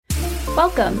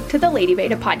Welcome to the Lady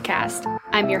Beta podcast.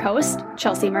 I'm your host,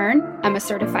 Chelsea Mern. I'm a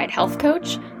certified health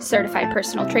coach, certified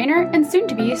personal trainer, and soon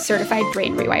to be certified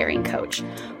brain rewiring coach.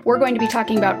 We're going to be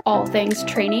talking about all things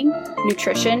training,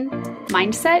 nutrition,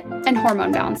 mindset, and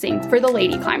hormone balancing for the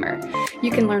lady climber. You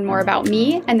can learn more about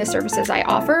me and the services I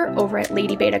offer over at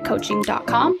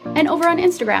ladybetacoaching.com and over on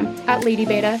Instagram at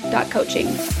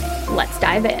ladybeta.coaching. Let's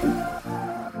dive in.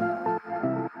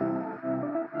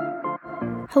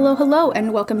 Hello,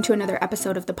 and welcome to another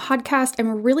episode of the podcast.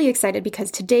 I'm really excited because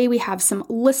today we have some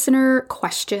listener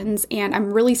questions, and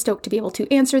I'm really stoked to be able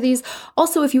to answer these.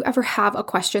 Also, if you ever have a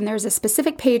question, there's a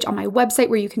specific page on my website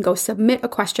where you can go submit a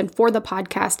question for the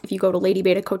podcast. If you go to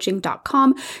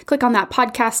ladybetacoaching.com, click on that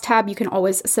podcast tab, you can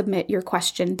always submit your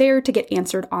question there to get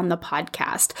answered on the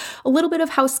podcast. A little bit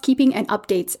of housekeeping and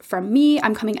updates from me.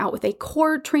 I'm coming out with a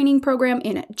core training program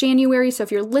in January, so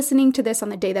if you're listening to this on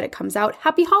the day that it comes out,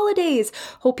 happy holidays!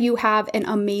 Hope you have an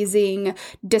amazing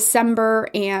December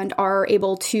and are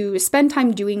able to spend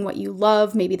time doing what you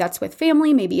love. Maybe that's with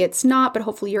family, maybe it's not, but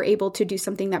hopefully you're able to do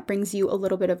something that brings you a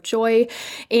little bit of joy.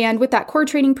 And with that core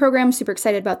training program, super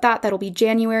excited about that. That'll be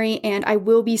January, and I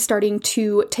will be starting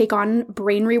to take on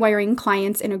brain rewiring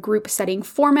clients in a group setting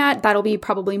format. That'll be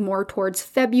probably more towards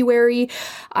February.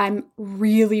 I'm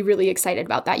really excited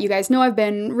about that. You guys know I've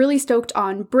been really stoked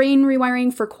on brain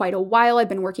rewiring for quite a while. I've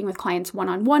been working with clients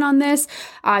one-on-one on this.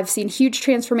 I've seen huge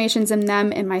transformations in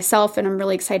them and myself, and I'm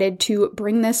really excited to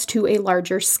bring this to a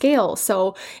larger scale.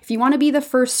 So if you want to be the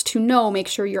first to know, make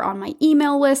sure you're on my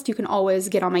email list. You can always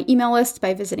get on my email list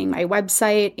by visiting my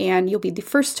website, and you'll be the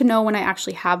first to know when I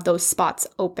actually have those spots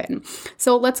open.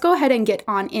 So let's go ahead and get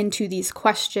on into these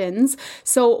questions.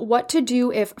 So what to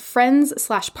do if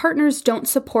friends/partners don't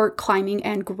support climbing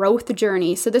and growth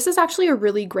journey? So this is actually a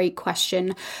really great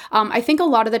question. I think a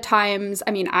lot of the times,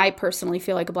 I personally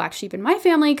feel like a black sheep in my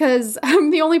family because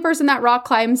I'm the only person that rock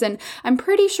climbs, and I'm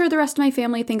pretty sure the rest of my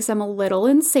family thinks I'm a little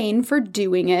insane for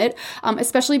doing it,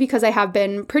 especially because I have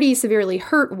been pretty severely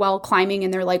hurt while climbing,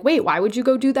 and they're like, wait, why would you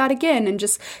go do that again? And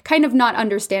just kind of not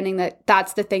understanding that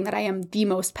that's the thing that I am the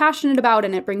most passionate about,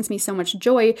 and it brings me so much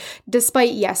joy,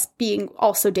 despite, yes, being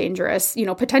also dangerous,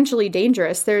 potentially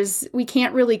dangerous. We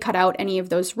can't really cut out any of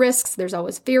those risks. There's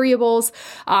always variables.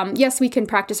 Yes, we can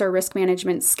practice our risk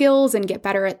management skills and get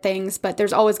better at things, but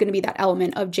there's always going to be that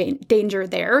element of danger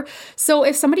there. So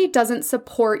if somebody doesn't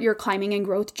support your climbing and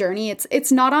growth journey,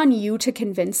 it's not on you to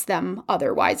convince them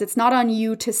otherwise. It's not on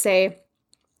you to say,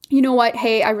 you know what,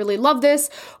 hey, I really love this,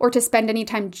 or to spend any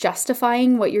time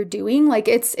justifying what you're doing. Like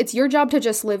it's your job to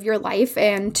just live your life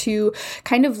and to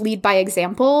kind of lead by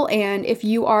example. And if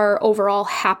you are overall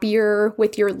happier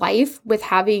with your life with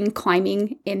having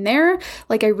climbing in there,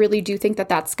 like I really do think that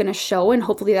that's going to show, and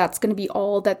hopefully that's going to be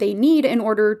all that they need in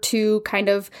order to kind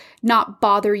of not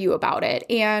bother you about it.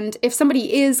 And if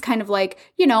somebody is kind of like,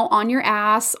 on your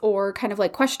ass or kind of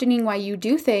like questioning why you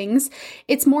do things,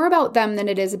 it's more about them than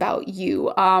it is about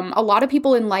you. A lot of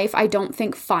people in life, I don't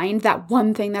think, find that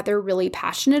one thing that they're really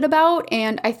passionate about.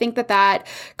 And I think that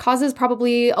causes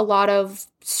probably a lot of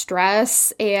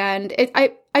stress. And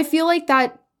I feel like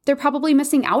that they're probably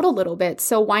missing out a little bit.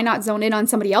 So why not zone in on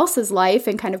somebody else's life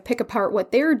and kind of pick apart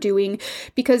what they're doing?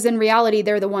 Because in reality,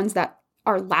 they're the ones that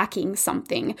are lacking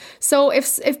something. So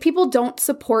if people don't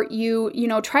support you,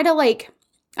 try to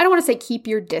I don't want to say keep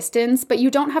your distance, but you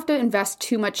don't have to invest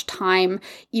too much time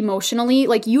emotionally.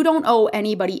 Like you don't owe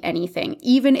anybody anything,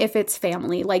 even if it's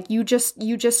family. Like you just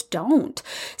don't.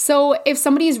 So if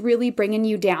somebody's really bringing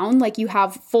you down, like you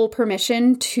have full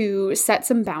permission to set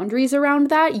some boundaries around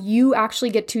that. You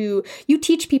actually you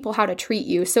teach people how to treat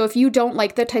you. So if you don't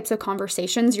like the types of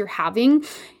conversations you're having,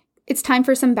 it's time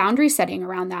for some boundary setting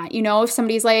around that. If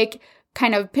somebody's like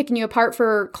kind of picking you apart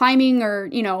for climbing or,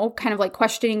 kind of like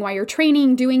questioning why you're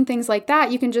training, doing things like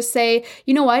that, you can just say,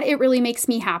 you know what, it really makes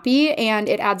me happy and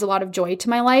it adds a lot of joy to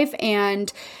my life.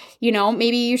 And,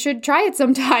 maybe you should try it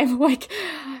sometime. Like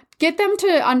get them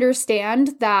to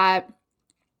understand that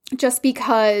just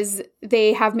because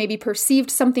they have maybe perceived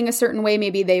something a certain way,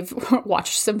 maybe they've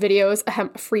watched some videos,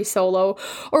 free solo,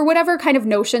 or whatever kind of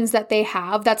notions that they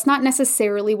have, that's not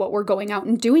necessarily what we're going out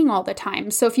and doing all the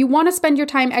time. So if you want to spend your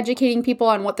time educating people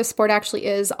on what the sport actually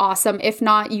is, awesome. If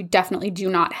not, you definitely do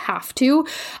not have to.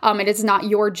 It is not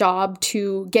your job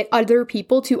to get other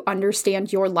people to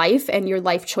understand your life and your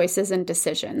life choices and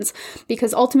decisions.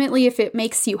 Because ultimately, if it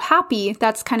makes you happy,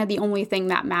 that's kind of the only thing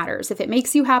that matters. If it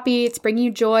makes you happy, it's bringing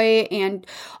you joy. And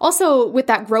also with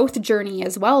that growth journey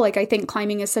as well, like I think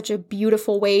climbing is such a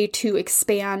beautiful way to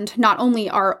expand not only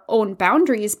our own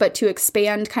boundaries, but to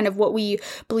expand kind of what we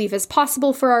believe is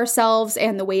possible for ourselves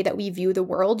and the way that we view the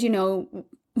world.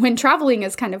 when traveling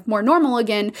is kind of more normal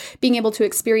again, being able to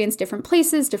experience different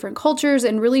places, different cultures,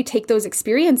 and really take those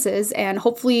experiences and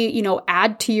hopefully,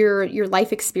 add to your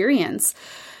life experience.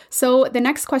 So the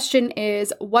next question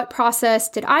is, what process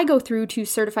did I go through to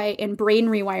certify in brain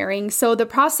rewiring? So the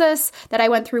process that I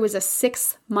went through was a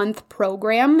 6-month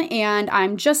program, and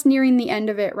I'm just nearing the end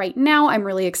of it right now. I'm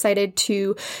really excited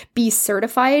to be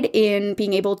certified in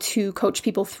being able to coach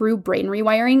people through brain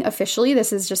rewiring officially.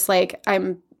 This is just like,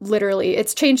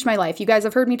 it's changed my life. You guys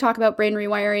have heard me talk about brain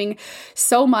rewiring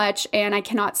so much, and I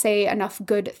cannot say enough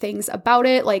good things about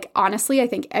it. Like, honestly, I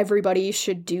think everybody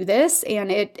should do this.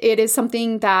 And it is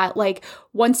something that, like,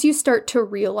 once you start to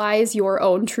realize your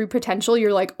own true potential,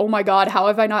 you're like, oh my God, how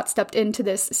have I not stepped into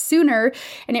this sooner?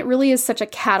 And it really is such a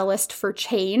catalyst for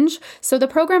change. So the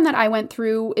program that I went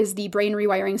through is the Brain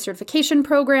Rewiring Certification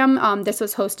Program. This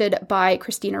was hosted by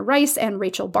Christina Rice and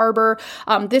Rachel Barber.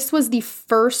 This was the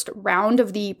first round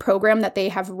of the program that they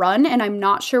have run, and I'm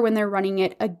not sure when they're running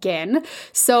it again.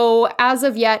 So as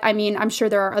of yet, I'm sure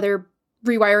there are other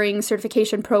rewiring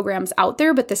certification programs out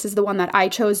there, but this is the one that I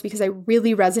chose because I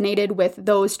really resonated with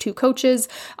those two coaches.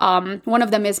 One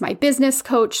of them is my business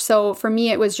coach. So for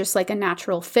me, it was just like a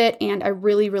natural fit. And I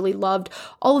really, really loved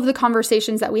all of the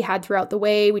conversations that we had throughout the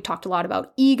way. We talked a lot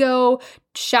about ego,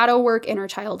 shadow work, inner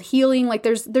child healing. Like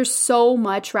there's so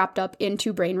much wrapped up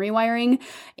into brain rewiring,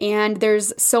 and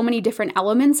there's so many different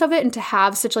elements of it. And to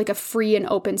have such like a free and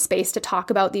open space to talk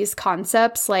about these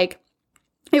concepts, like,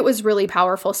 it was really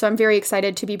powerful. So I'm very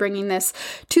excited to be bringing this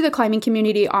to the climbing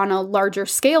community on a larger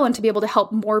scale and to be able to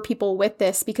help more people with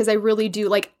this, because I really do,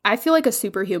 like, I feel like a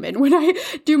superhuman when I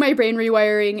do my brain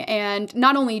rewiring, and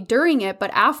not only during it,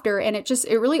 but after. And it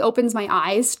really opens my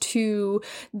eyes to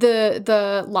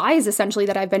the lies essentially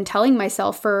that I've been telling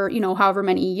myself for, however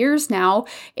many years now,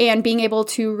 and being able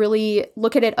to really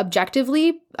look at it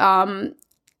objectively,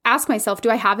 ask myself, do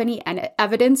I have any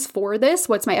evidence for this?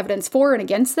 What's my evidence for and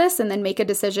against this? And then make a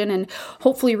decision and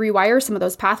hopefully rewire some of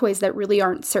those pathways that really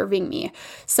aren't serving me.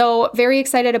 So very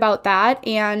excited about that.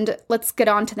 And let's get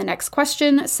on to the next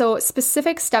question. So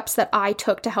specific steps that I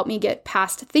took to help me get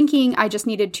past thinking I just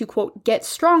needed to, quote, get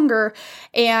stronger,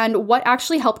 and what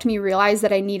actually helped me realize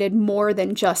that I needed more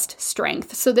than just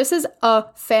strength. So this is a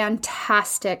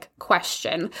fantastic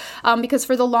question, because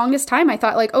for the longest time I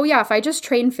thought, like, oh yeah, if I just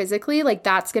train physically, like,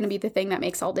 that's going to be the thing that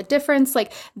makes all the difference.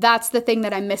 Like, that's the thing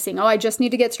that I'm missing. Oh, I just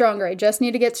need to get stronger. I just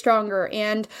need to get stronger.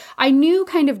 And I knew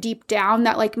kind of deep down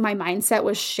that, like, my mindset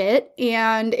was shit,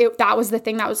 and that was the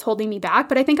thing that was holding me back.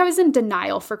 But I think I was in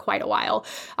denial for quite a while,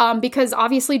 because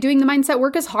obviously doing the mindset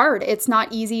work is hard. It's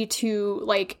not easy to,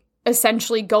 like,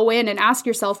 essentially go in and ask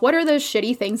yourself, what are the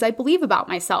shitty things I believe about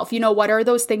myself? What are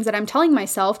those things that I'm telling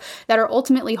myself that are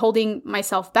ultimately holding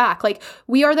myself back? Like,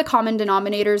 we are the common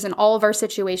denominators in all of our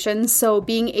situations. So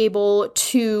being able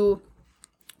to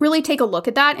really take a look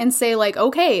at that and say, like,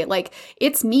 okay, like,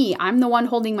 it's me. I'm the one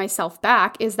holding myself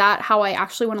back. Is that how I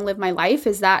actually want to live my life?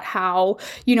 Is that how,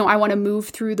 I want to move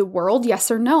through the world? Yes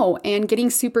or no? And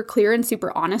getting super clear and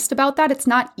super honest about that, it's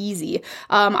not easy.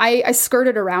 I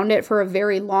skirted around it for a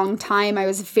very long time. I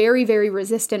was very, very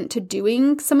resistant to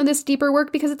doing some of this deeper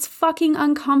work because it's fucking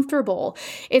uncomfortable.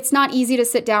 It's not easy to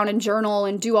sit down and journal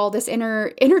and do all this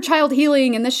inner child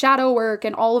healing and the shadow work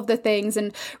and all of the things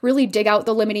and really dig out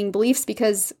the limiting beliefs,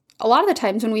 because a lot of the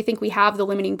times when we think we have the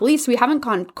limiting beliefs, we haven't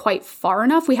gone quite far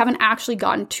enough. We haven't actually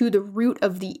gotten to the root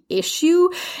of the issue,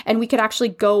 and we could actually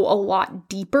go a lot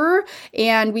deeper,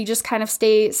 and we just kind of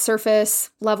stay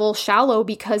surface level shallow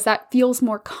because that feels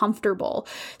more comfortable.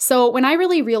 So when I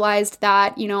really realized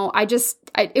that,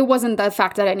 it wasn't the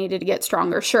fact that I needed to get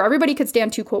stronger. Sure, everybody could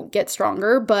stand to, quote, get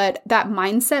stronger, but that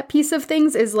mindset piece of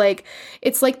things is like,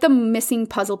 it's like the missing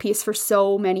puzzle piece for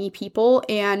so many people.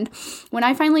 And when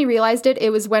I finally realized it,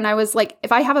 it was when I was like,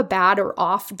 if I have a bad or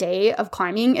off day of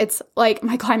climbing, it's like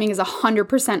my climbing is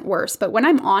 100% worse. But when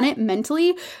I'm on it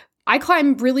mentally, I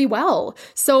climb really well.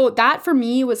 So that for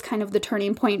me was kind of the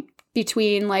turning point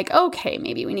between, like, okay,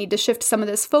 maybe we need to shift some of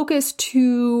this focus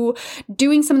to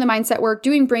doing some of the mindset work,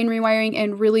 doing brain rewiring,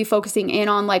 and really focusing in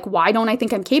on, like, why don't I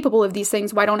think I'm capable of these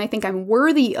things? Why don't I think I'm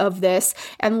worthy of this?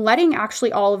 And letting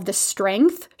actually all of the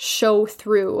strength show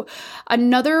through.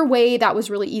 Another way that was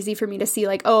really easy for me to see,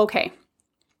 like, oh, okay,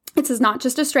 this is not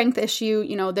just a strength issue.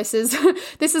 This is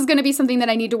going to be something that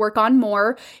I need to work on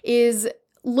more, is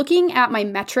looking at my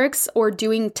metrics or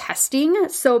doing testing.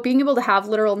 So being able to have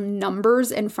literal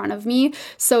numbers in front of me.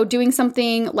 So doing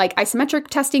something like isometric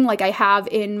testing, like I have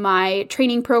in my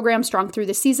training program, Strong Through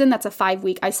the Season. That's a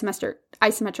 5-week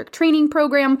isometric training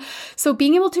program. So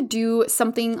being able to do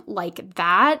something like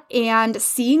that and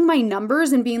seeing my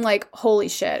numbers and being like, holy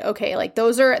shit, okay, like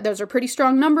those are pretty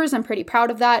strong numbers. I'm pretty proud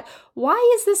of that.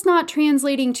 Why is this not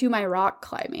translating to my rock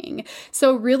climbing?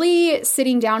 So really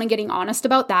sitting down and getting honest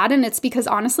about that. And it's because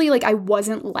honestly, like I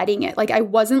wasn't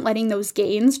letting those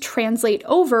gains translate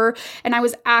over, and I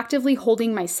was actively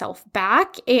holding myself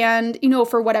back. And,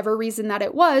 for whatever reason that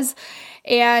it was,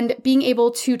 and being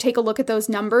able to take a look at those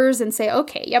numbers and say,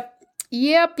 okay, yep.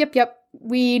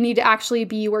 We need to actually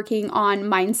be working on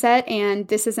mindset, and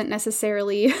this isn't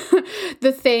necessarily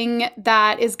the thing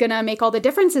that is going to make all the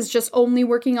difference, is just only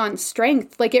working on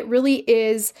strength. Like it really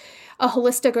is a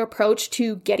holistic approach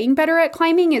to getting better at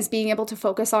climbing, is being able to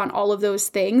focus on all of those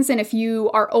things. And if you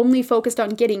are only focused on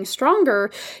getting stronger,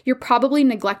 you're probably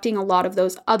neglecting a lot of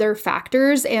those other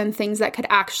factors and things that could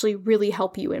actually really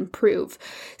help you improve.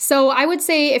 So I would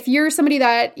say if you're somebody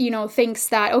that, thinks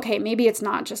that, okay, maybe it's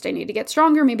not just I need to get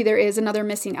stronger, maybe there is another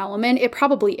missing element, it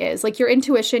probably is. Like your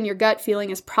intuition, your gut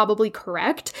feeling is probably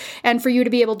correct. And for you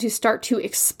to be able to start to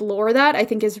explore that, I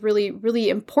think is really, really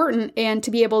important. And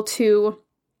to be able to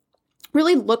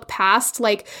really look past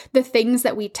like the things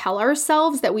that we tell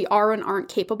ourselves that we are and aren't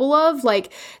capable of,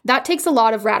 like that takes a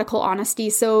lot of radical honesty.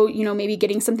 So, maybe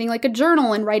getting something like a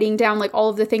journal and writing down like all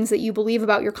of the things that you believe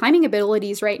about your climbing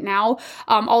abilities right now,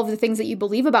 all of the things that you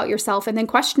believe about yourself, and then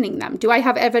questioning them. Do I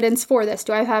have evidence for this?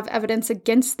 Do I have evidence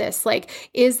against this? Like,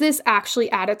 is this actually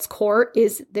at its core?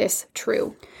 Is this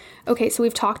true? Okay, so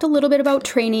we've talked a little bit about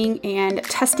training and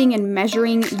testing and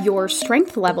measuring your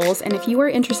strength levels. And if you are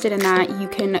interested in that, you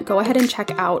can go ahead and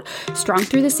check out Strong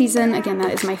Through the Season. Again,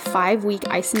 that is my 5-week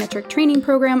isometric training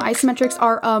program. Isometrics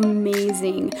are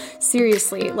amazing.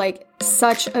 Seriously, like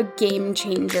such a game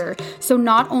changer. So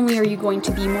not only are you going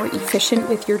to be more efficient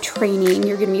with your training,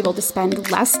 you're going to be able to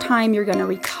spend less time, you're going to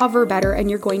recover better, and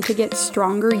you're going to get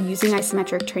stronger using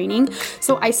isometric training.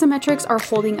 So isometrics are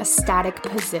holding a static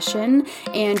position,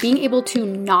 and being able to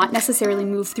not necessarily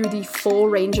move through the full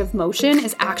range of motion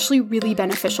is actually really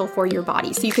beneficial for your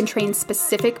body. So you can train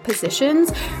specific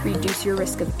positions, reduce your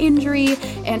risk of injury,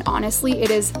 and honestly, it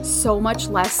is so much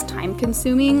less time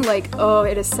consuming. Like,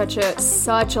 it is such a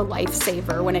lifesaver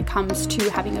when it comes to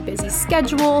having a busy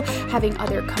schedule, having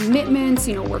other commitments,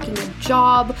 working a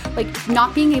job, like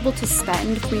not being able to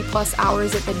spend 3+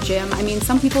 hours at the gym. I mean,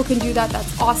 some people can do that.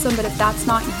 That's awesome. But if that's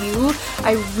not you,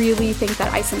 I really think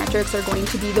that isometrics are going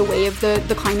to be the way of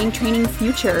the climbing training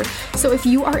future. So if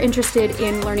you are interested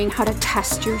in learning how to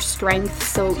test your strength,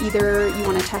 so either you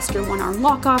want to test your 1-arm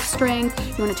lock-off strength,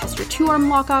 you want to test your 2-arm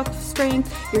lock-off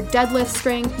strength, your deadlift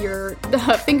strength, your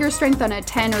finger strength on a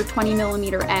 10 or 20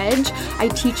 millimeter edge, I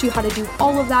teach you how to do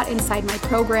all of that inside my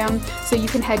program. So you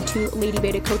can head to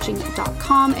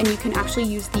ladybetacoaching.com and you can actually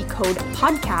use the code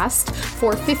podcast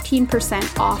for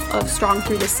 15% off of Strong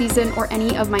Through the Season or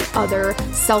any of my other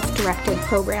self-directed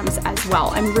programs as well.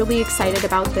 I'm really excited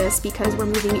about this because we're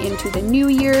moving into the new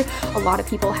year. A lot of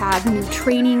people have new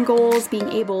training goals, being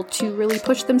able to really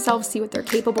push themselves, see what they're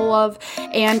capable of.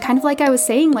 And kind of like I was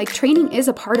saying, like training is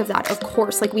a part of that, of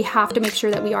course. Like we have to make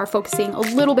sure that we are focusing a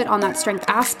little bit on that strength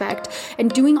aspect and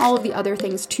doing all of the other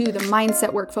things too, the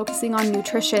mindset work, focusing on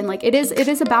nutrition. Like it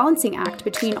is a balancing act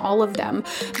between all of them,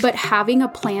 but having a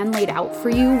plan laid out for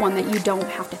you, one that you don't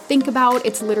have to think about.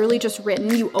 It's literally just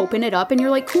written. You open it up and you're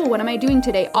like, cool, what am I doing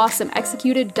today? Awesome.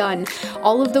 Executed, done.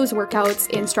 All of those workouts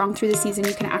in Strong Through the Season,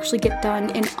 you can actually get done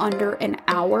in under an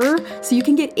hour. So you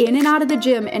can get in and out of the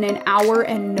gym in an hour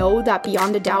and know that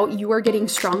beyond a doubt you are getting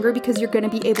stronger because you're going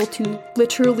to be able to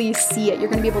literally see it. You're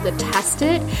going to be able to test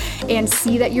it and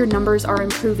see that your numbers are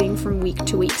improving from week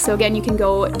to week. So again, you can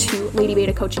go to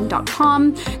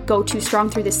ladybetacoaching.com, go to Strong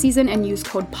Through the Season and use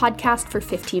code podcast for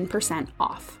 15%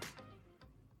 off.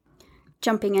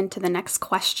 Jumping into the next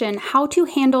question, how to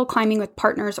handle climbing with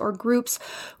partners or groups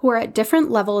who are at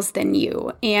different levels than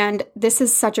you. And this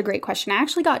is such a great question. I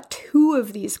actually got 2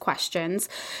 of these questions.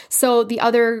 So the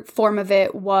other form of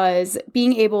it was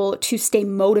being able to stay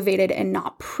motivated and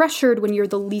not pressured when you're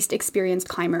the least experienced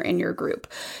climber in your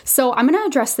group. So I'm going to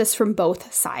address this from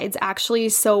both sides, actually.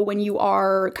 So when you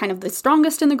are kind of the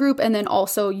strongest in the group, and then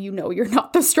also, you're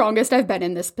not the strongest. I've been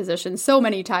in this position so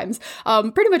many times.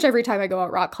 Pretty much every time I go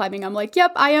out rock climbing, I'm like,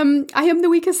 yep, I am the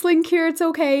weakest link here. It's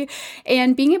okay.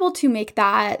 And being able to make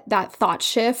that thought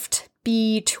shift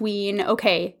between,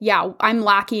 okay, yeah, I'm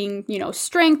lacking,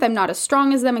 strength. I'm not as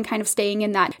strong as them, and kind of staying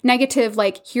in that negative,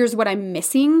 like, here's what I'm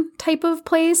missing type of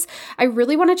place. I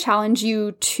really want to challenge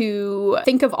you to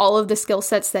think of all of the skill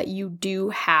sets that you do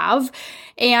have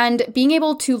and being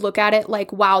able to look at it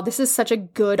like, wow, this is such a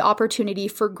good opportunity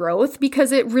for growth,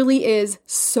 because it really is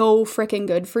so freaking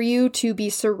good for you to be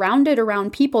surrounded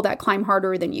around people that climb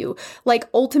harder than you. Like,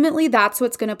 ultimately, that's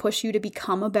what's going to push you to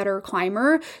become a better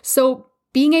climber. So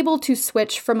being able to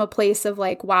switch from a place of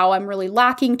like, wow, I'm really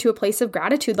lacking, to a place of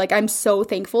gratitude. Like, I'm so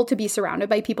thankful to be surrounded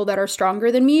by people that are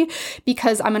stronger than me,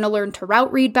 because I'm going to learn to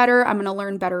route read better. I'm going to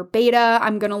learn better beta.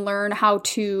 I'm going to learn how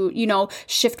to,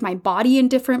 shift my body in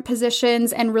different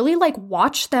positions and really like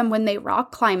watch them when they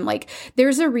rock climb. Like,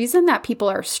 there's a reason that people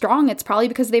are strong. It's probably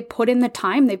because they put in the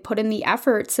time, they put in the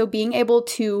effort. So being able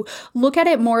to look at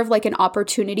it more of like an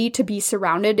opportunity to be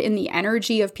surrounded in the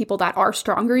energy of people that are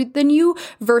stronger than you,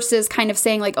 versus kind of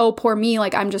saying like, oh, poor me,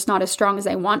 like I'm just not as strong as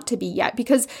I want to be yet.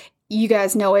 Because you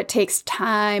guys know it takes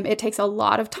time. It takes a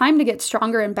lot of time to get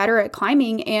stronger and better at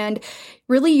climbing. And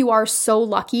really, you are so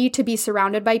lucky to be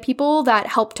surrounded by people that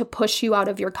help to push you out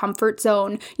of your comfort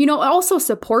zone, also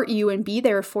support you and be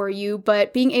there for you,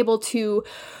 but being able to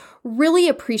really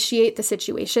appreciate the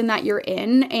situation that you're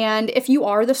in. And if you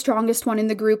are the strongest one in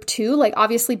the group too, like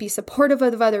obviously be supportive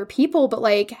of other people, but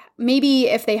like maybe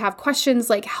if they have questions,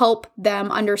 like help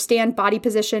them understand body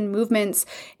position, movements,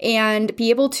 and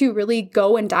be able to really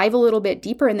go and dive a little bit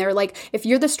deeper in there. Like, if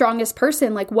you're the strongest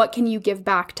person, like what can you give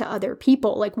back to other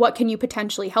people? Like, what can you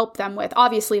potentially help them with?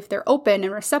 Obviously, if they're open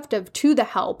and receptive to the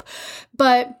help.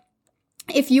 But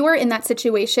if you are in that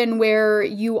situation where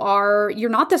you're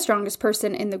not the strongest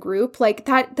person in the group, like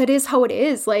that is how it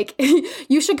is. Like,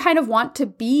 you should kind of want to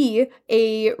be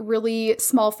a really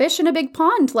small fish in a big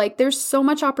pond. Like, there's so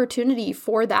much opportunity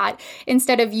for that,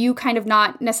 instead of you kind of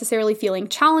not necessarily feeling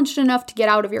challenged enough to get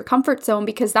out of your comfort zone,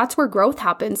 because that's where growth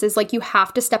happens. Is like, you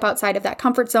have to step outside of that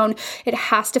comfort zone. It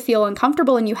has to feel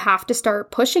uncomfortable, and you have to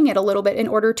start pushing it a little bit in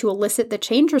order to elicit the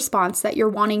change response that you're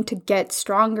wanting to get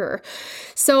stronger.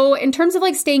 So in terms of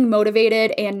like staying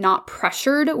motivated and not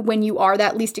pressured when you are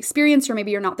that least experienced, or maybe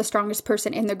you're not the strongest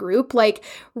person in the group, like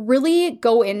really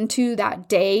go into that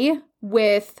day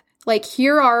with like,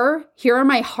 here are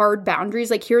my hard boundaries.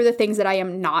 Like, here are the things that I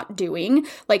am not doing.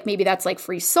 Like, maybe that's like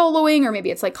free soloing, or maybe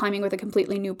it's like climbing with a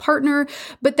completely new partner,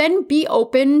 but then be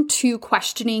open to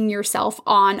questioning yourself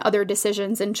on other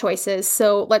decisions and choices.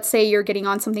 So let's say you're getting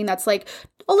on something that's like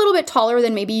a little bit taller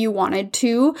than maybe you wanted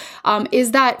to.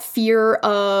 Is that fear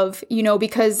of,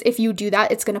 because if you do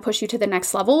that, it's going to push you to the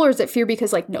next level? Or is it fear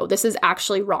because like, no, this is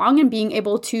actually wrong? And being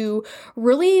able to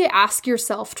really ask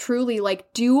yourself truly,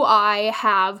 like, do I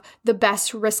have the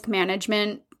best risk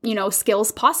management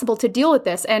skills possible to deal with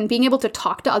this? And being able to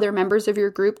talk to other members of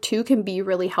your group too can be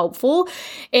really helpful.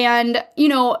 And,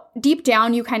 deep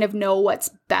down, you kind of know what's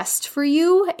best for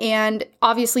you. And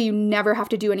obviously, you never have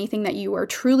to do anything that you are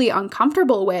truly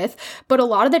uncomfortable with. But a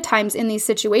lot of the times in these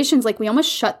situations, like, we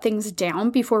almost shut things down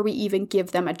before we even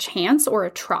give them a chance or a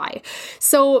try.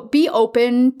 So be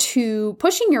open to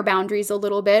pushing your boundaries a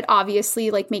little bit,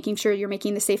 obviously, like making sure you're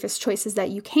making the safest choices that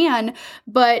you can.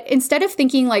 But instead of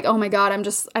thinking like, oh my God,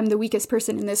 I'm the weakest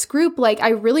person in this group, like, I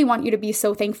really want you to be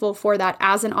so thankful for that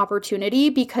as an opportunity,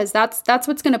 because that's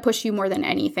what's going to push you more than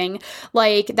anything.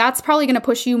 Like, that's probably going to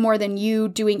push you more than you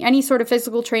doing any sort of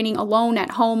physical training alone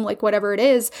at home, like whatever it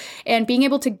is. And being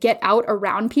able to get out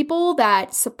around people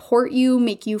that support you,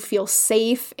 make you feel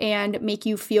safe, and make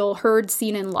you feel heard,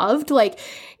 seen, and loved, like,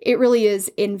 it really is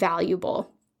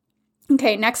invaluable.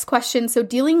 Okay, next question. So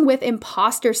dealing with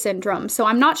imposter syndrome. So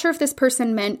I'm not sure if this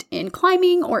person meant in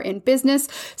climbing or in business.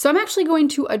 So I'm actually going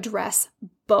to address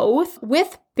both.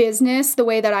 With business, the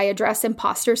way that I address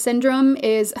imposter syndrome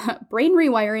is brain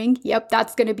rewiring. Yep,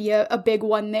 that's going to be a big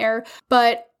one there.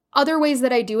 But other ways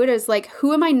that I do it is like,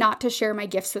 who am I not to share my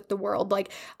gifts with the world?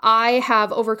 Like, I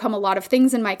have overcome a lot of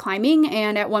things in my climbing.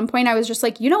 And at one point I was just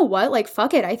like, you know what? Like,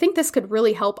 fuck it. I think this could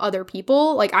really help other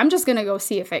people. Like, I'm just going to go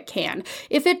see if it can.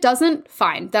 If it doesn't,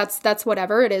 fine. That's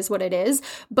whatever. It is what it is.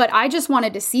 But I just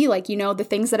wanted to see, like, the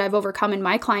things that I've overcome in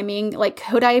my climbing, like,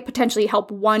 could I potentially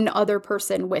help one other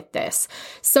person with this?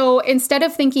 So instead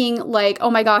of thinking like,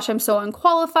 oh my gosh, I'm so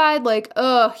unqualified, like,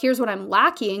 here's what I'm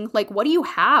lacking. Like, what do you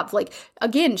have? Like,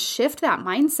 again, shift that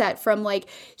mindset from like,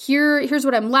 here's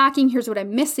what I'm lacking, here's what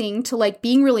I'm missing, to like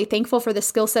being really thankful for the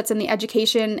skill sets and the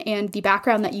education and the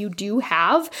background that you do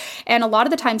have. And a lot of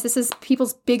the times this is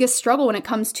people's biggest struggle when it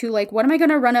comes to like, what am I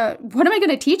going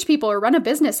to teach people or run a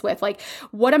business with? Like,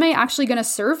 what am I actually going to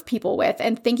serve people with?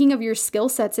 And thinking of your skill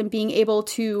sets and being able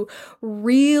to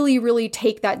really, really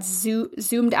take that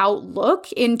zoomed out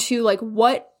look into like,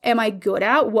 what am I good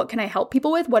at? What can I help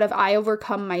people with? What have I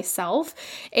overcome myself?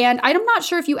 And I'm not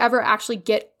sure if you ever actually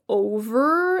get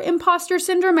over imposter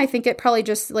syndrome. I think it probably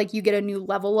just like you get a new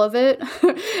level of it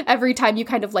every time you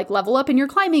kind of like level up in your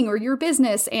climbing or your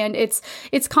business. And it's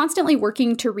constantly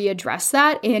working to readdress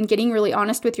that and getting really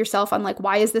honest with yourself on like,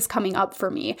 why is this coming up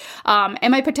for me?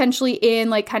 Am I potentially in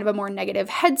like kind of a more negative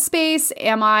headspace?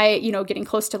 Am I, getting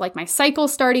close to like my cycle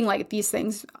starting? Like these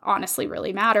things honestly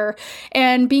really matter.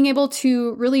 And being able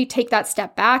to really take that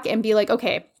step back and be like,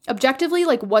 okay, objectively,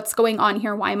 like what's going on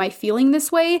here? Why am I feeling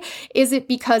this way? Is it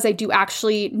because I do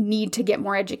actually need to get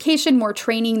more education, more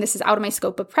training? This is out of my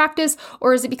scope of practice,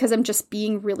 or is it because I'm just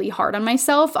being really hard on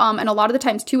myself? And a lot of the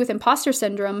times too with imposter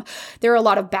syndrome, there are a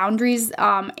lot of boundaries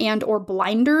and or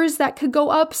blinders that could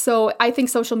go up. So I think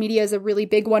social media is a really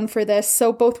big one for this.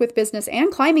 So both with business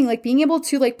and climbing, like being able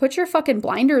to like put your fucking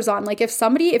blinders on. Like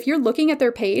if you're looking at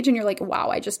their page and you're like, wow,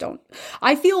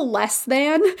 I feel less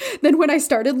than when I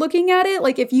started looking at it.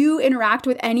 Like if you interact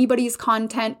with anybody's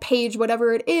content page,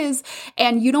 whatever it is,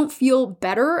 and you don't feel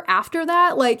better after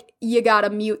that, like you gotta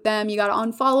mute them, you gotta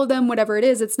unfollow them, whatever it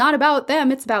is. It's not about them,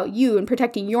 it's about you and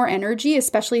protecting your energy,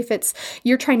 especially if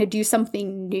you're trying to do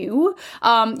something new.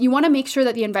 You want to make sure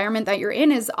that the environment that you're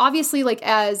in is obviously like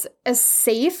as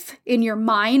safe in your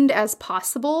mind as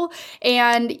possible.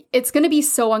 And it's going to be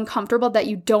so uncomfortable that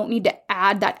you don't need to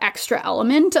add that extra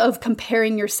element of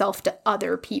comparing yourself to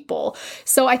other people.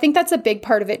 So I think that's a big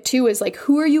part of it too, is like,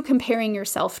 who are you comparing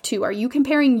yourself to? Are you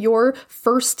comparing your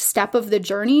first step of the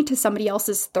journey to somebody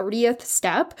else's 30th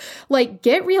step? Like,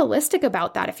 get realistic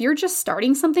about that. If you're just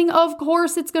starting something, of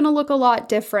course, it's going to look a lot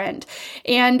different.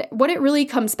 And what it really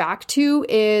comes back to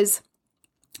is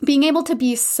being able to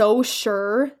be so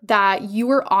sure that you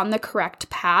are on the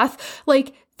correct path.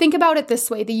 Like, think about it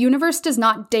this way. The universe does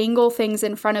not dangle things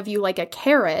in front of you like a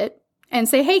carrot and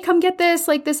say, hey, come get this.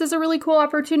 Like, this is a really cool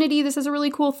opportunity. This is a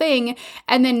really cool thing.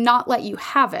 And then not let you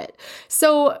have it.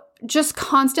 So just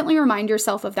constantly remind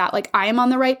yourself of that. Like, I am on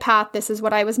the right path. This is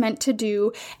what I was meant to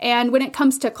do. And when it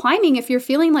comes to climbing, if you're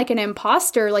feeling like an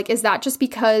imposter, like, is that just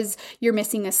because you're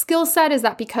missing a skill set? Is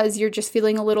that because you're just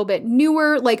feeling a little bit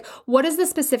newer? Like, what is the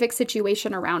specific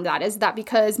situation around that? Is that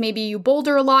because maybe you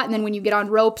boulder a lot and then when you get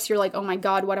on ropes, you're like, oh my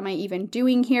God, what am I even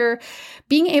doing here?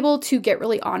 Being able to get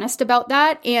really honest about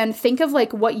that and think of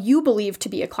like what you believe to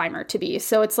be a climber to be.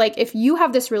 So it's like, if you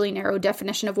have this really narrow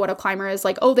definition of what a climber is,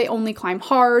 like, oh, they only climb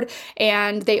hard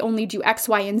and they only do X,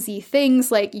 Y, and Z things,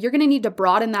 like you're going to need to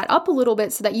broaden that up a little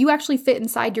bit so that you actually fit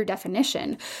inside your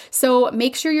definition. So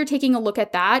make sure you're taking a look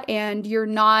at that and you're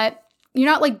not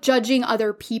like judging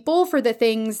other people for the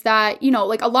things that,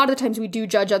 like a lot of the times we do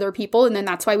judge other people and then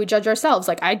that's why we judge ourselves.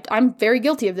 Like I'm very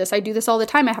guilty of this. I do this all the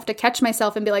time. I have to catch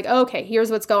myself and be like, okay, here's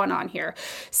what's going on here.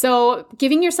 So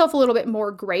giving yourself a little bit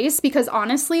more grace, because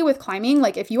honestly with climbing,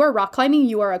 like if you are rock climbing,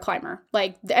 you are a climber,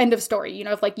 like the end of story.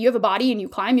 If like you have a body and you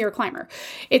climb, you're a climber.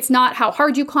 It's not how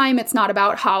hard you climb. It's not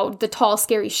about how the tall,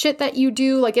 scary shit that you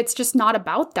do. Like it's just not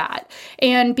about that.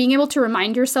 And being able to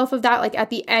remind yourself of that, like at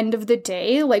the end of the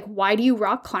day, like why do you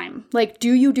rock climb? Like,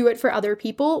 do you do it for other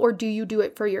people or do you do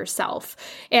it for yourself?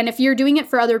 And if you're doing it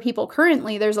for other people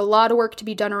currently, there's a lot of work to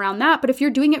be done around that. But if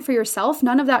you're doing it for yourself,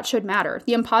 none of that should matter.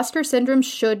 The imposter syndrome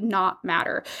should not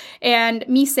matter. And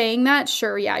me saying that,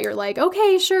 sure, yeah, you're like,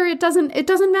 okay, sure, it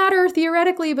doesn't matter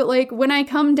theoretically, but like when I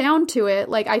come down to it,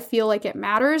 like I feel like it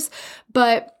matters.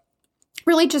 But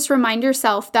really just remind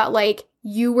yourself that like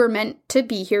you were meant to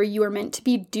be here. You were meant to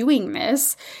be doing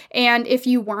this. And if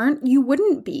you weren't, you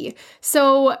wouldn't be.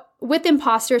 So with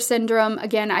imposter syndrome,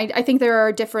 again, I think there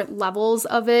are different levels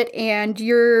of it. And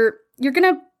you're going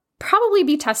to probably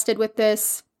be tested with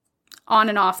this on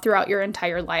and off throughout your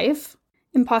entire life.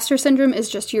 Imposter syndrome is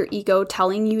just your ego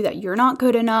telling you that you're not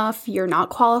good enough, you're not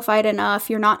qualified enough,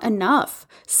 you're not enough.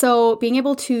 So being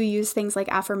able to use things like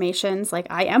affirmations, like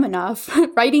I am enough,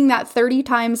 writing that 30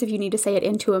 times if you need to say it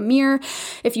into a mirror,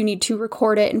 if you need to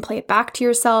record it and play it back to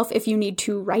yourself, if you need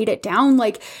to write it down,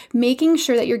 like making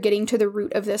sure that you're getting to the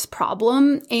root of this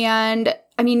problem. And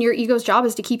I mean, your ego's job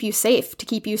is to keep you safe, to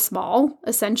keep you small,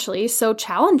 essentially. So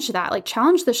challenge that, like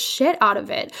challenge the shit out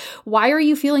of it. Why are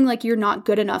you feeling like you're not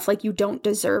good enough, like you don't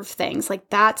deserve things?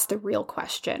 Like that's the real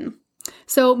question.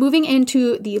 So moving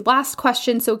into the last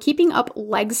question. So keeping up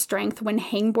leg strength when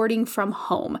hangboarding from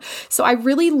home. So I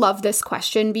really love this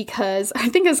question because I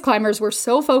think as climbers, we're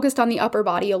so focused on the upper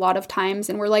body a lot of times.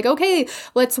 And we're like, okay,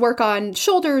 let's work on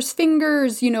shoulders,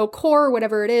 fingers, core,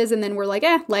 whatever it is. And then we're like,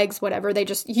 legs, whatever. I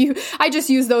just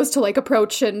use those to like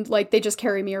approach and like they just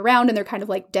carry me around and they're kind of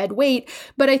like dead weight.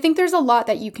 But I think there's a lot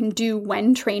that you can do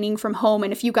when training from home.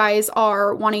 And if you guys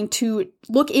are wanting to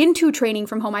look into training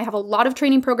from home, I have a lot of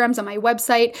training programs on my website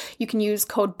website. You can use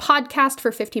code podcast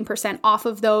for 15% off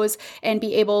of those and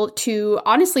be able to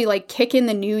honestly like kick in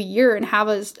the new year and have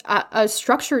a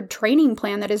structured training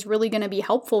plan that is really going to be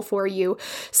helpful for you.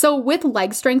 So with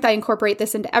leg strength, I incorporate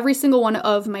this into every single one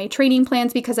of my training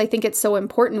plans because I think it's so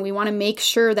important. We want to make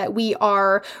sure that we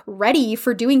are ready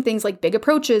for doing things like big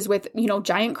approaches with,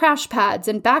 giant crash pads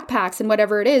and backpacks and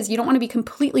whatever it is. You don't want to be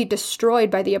completely destroyed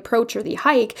by the approach or the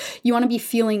hike. You want to be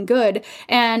feeling good.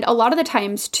 And a lot of the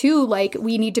times too, like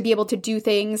we need to be able to do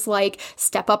things like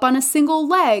step up on a single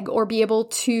leg or be able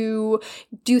to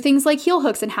do things like heel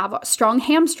hooks and have strong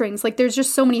hamstrings. Like there's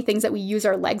just so many things that we use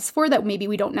our legs for that maybe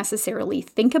we don't necessarily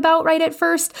think about right at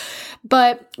first.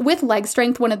 But with leg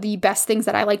strength, one of the best things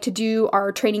that I like to do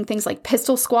are training things like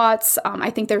pistol squats. I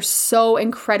think they're so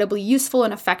incredibly useful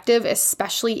and effective,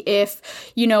 especially if,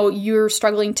 you're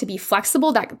struggling to be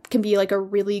flexible. That can be like a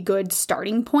really good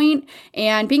starting point.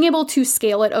 And being able to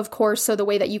scale it, of course. So the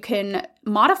way that you can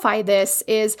modify this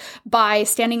is by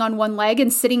standing on one leg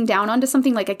and sitting down onto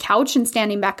something like a couch and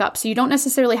standing back up. So you don't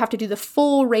necessarily have to do the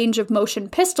full range of motion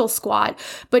pistol squat,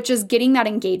 but just getting that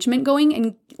engagement going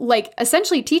and like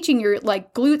essentially teaching your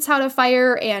like glutes how to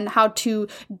fire and how to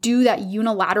do that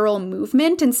unilateral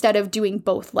movement instead of doing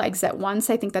both legs at once.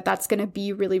 I think that that's going to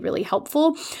be really, really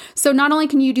helpful. So not only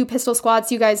can you do pistol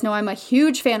squats, you guys know I'm a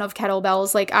huge fan of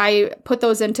kettlebells. Like I put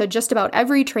those into just about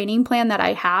every training plan that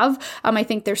I have. I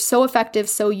think they're so effective,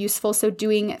 so useful. So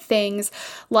doing things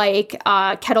like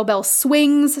kettlebell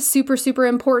swings, super, super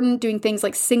important. Doing things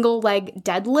like single leg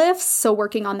deadlifts. So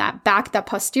working on that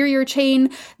posterior chain,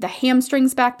 the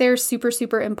hamstrings back there, super,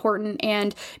 super important.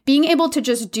 And being able to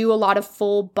just do a lot of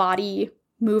full body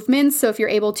movements. So if you're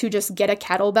able to just get a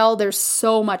kettlebell, there's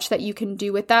so much that you can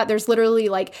do with that. There's literally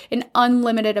like an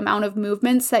unlimited amount of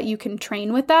movements that you can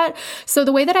train with that. So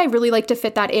the way that I really like to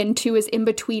fit that into is in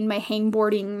between my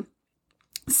hangboarding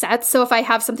sets. So if I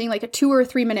have something like a 2 or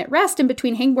 3 minute rest in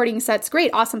between hangboarding sets,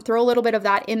 great, awesome. Throw a little bit of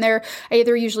that in there. I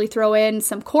either usually throw in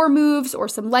some core moves or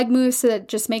some leg moves so that it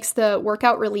just makes the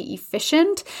workout really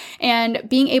efficient. And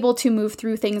being able to move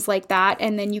through things like that,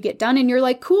 and then you get done and you're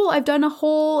like, cool, I've done a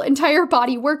whole entire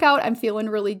body workout. I'm feeling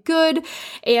really good.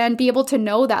 And be able to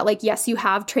know that like, yes, you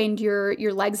have trained your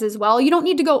legs as well. You don't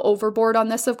need to go overboard on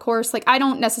this, of course. Like I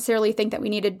don't necessarily think that we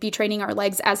need to be training our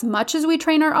legs as much as we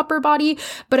train our upper body,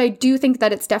 but I do think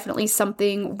that it's definitely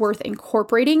something worth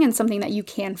incorporating and something that you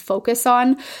can focus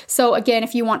on. So again,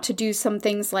 if you want to do some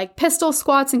things like pistol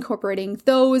squats, incorporating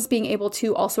those, being able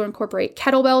to also incorporate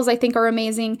kettlebells, I think are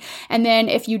amazing. And then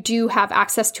if you do have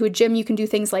access to a gym, you can do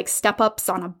things like step ups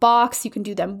on a box. You can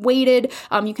do them weighted.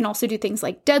 You can also do things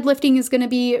like deadlifting is going to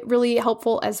be really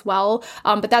helpful as well.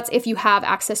 But that's if you have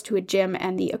access to a gym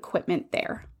and the equipment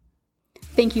there.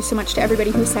 Thank you so much to everybody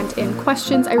who sent in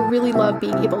questions. I really love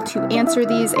being able to answer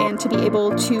these and to be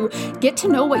able to get to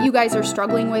know what you guys are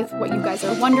struggling with, what you guys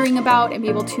are wondering about, and be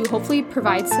able to hopefully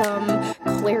provide some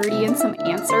clarity and some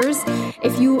answers.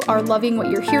 If you are loving what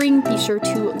you're hearing, be sure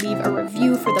to leave a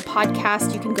review for the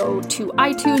podcast. You can go to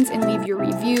iTunes and leave your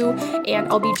review, and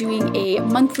I'll be doing a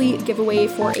monthly giveaway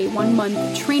for a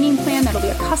 1-month training plan. That'll be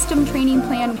a custom training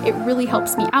plan. It really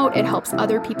helps me out. It helps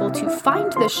other people to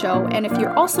find the show. And if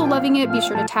you're also loving it, be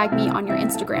sure to tag me on your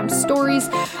Instagram stories.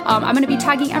 I'm going to be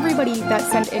tagging everybody that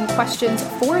sent in questions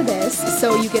for this,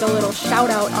 so you get a little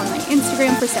shout out on my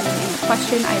Instagram for sending in a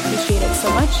question. I appreciate it so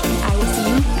much, and I will see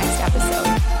you next time.